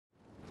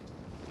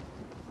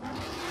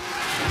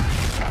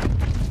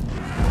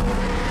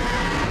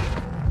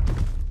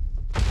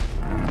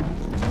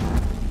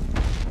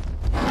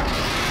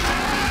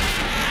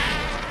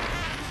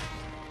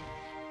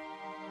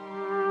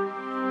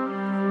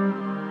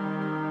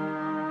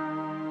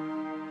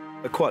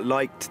I quite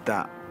liked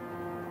that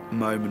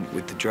moment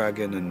with the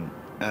dragon,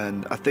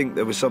 and I think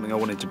there was something I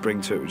wanted to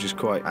bring to it, which is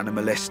quite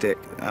animalistic.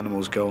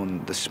 Animals go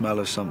on the smell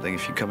of something.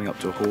 If you're coming up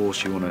to a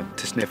horse, you want it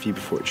to sniff you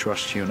before it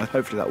trusts you, and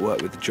hopefully that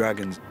worked with the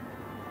dragons.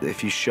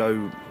 If you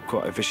show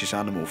quite a vicious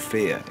animal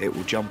fear, it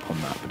will jump on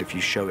that, but if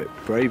you show it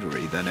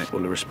bravery, then it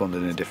will respond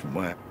in a different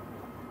way.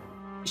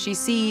 She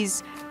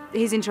sees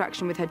his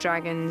interaction with her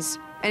dragons,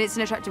 and it's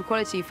an attractive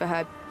quality for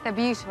her. They're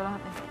beautiful,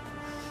 aren't they?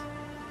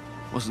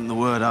 Wasn't the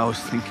word I was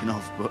thinking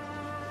of,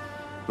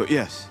 but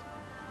yes,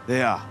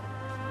 they are.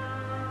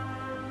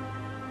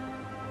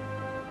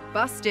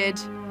 Busted.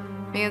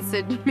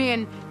 Me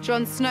and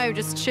Jon Snow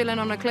just chilling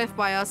on a cliff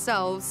by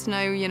ourselves.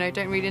 No, you know,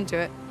 don't read into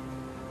it.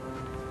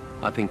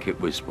 I think it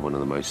was one of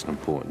the most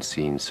important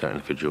scenes,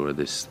 certainly for Jorah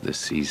this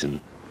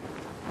season.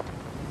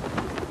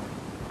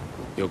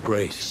 You're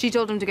great. She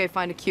told him to go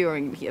find a cure,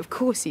 and of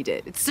course he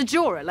did. It's Sir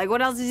Jorah. Like,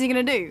 what else is he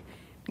gonna do?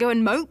 Go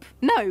and mope?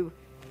 No.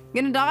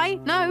 Gonna die?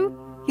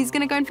 No. He's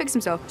gonna go and fix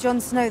himself. Jon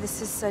Snow,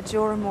 this is Sir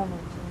Jorah Mormont.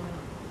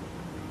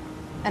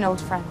 An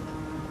old friend.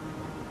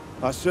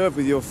 I served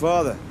with your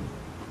father.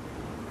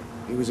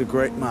 He was a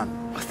great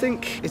man. I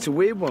think it's a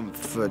weird one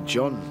for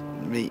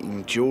Jon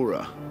meeting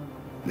Jorah,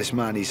 this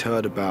man he's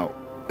heard about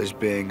as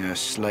being a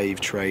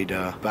slave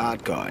trader,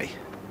 bad guy.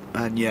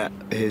 And yet,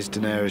 here's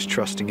Daenerys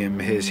trusting him,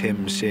 here's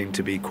him seeming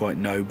to be quite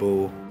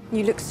noble.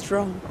 You look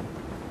strong.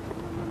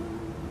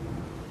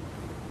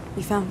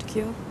 You found a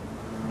cure?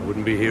 I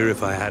wouldn't be here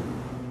if I hadn't.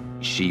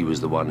 She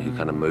was the one who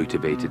kind of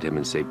motivated him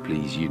and said,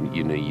 please, you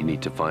know, you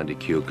need to find a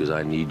cure because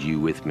I need you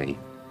with me.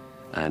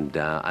 And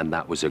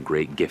that was a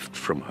great gift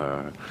from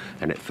her.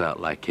 And it felt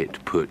like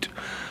it put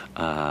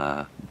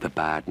the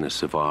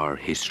badness of our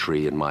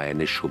history and my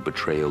initial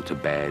betrayal to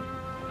bed.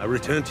 I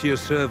return to your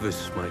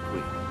service, my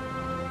queen.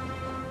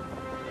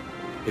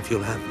 If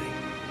you'll have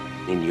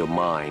me. In your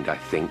mind, I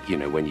think, you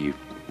know, when you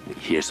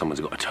hear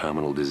someone's got a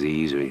terminal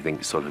disease, or you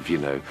think sort of, you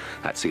know,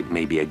 that's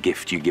maybe a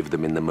gift you give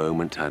them in the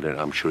moment.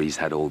 I'm sure he's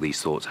had all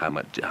these thoughts. How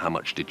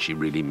much did she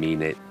really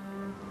mean it?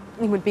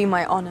 It would be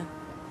my honor.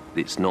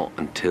 It's not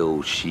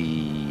until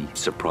she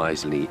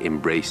surprisingly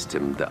embraced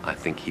him that I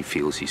think he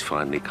feels he's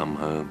finally come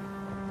home.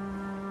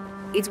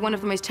 It's one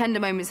of the most tender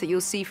moments that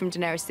you'll see from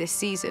Daenerys this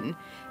season,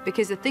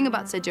 because the thing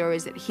about Ser Jorah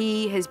is that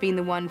he has been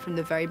the one from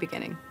the very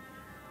beginning.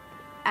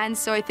 And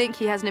so I think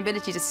he has an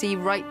ability to see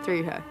right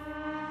through her.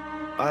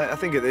 I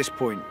think at this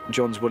point,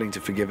 Jon's willing to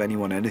forgive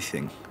anyone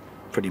anything,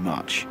 pretty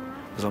much.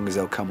 As long as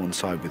they'll come on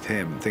side with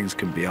him, things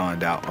can be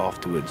ironed out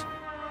afterwards.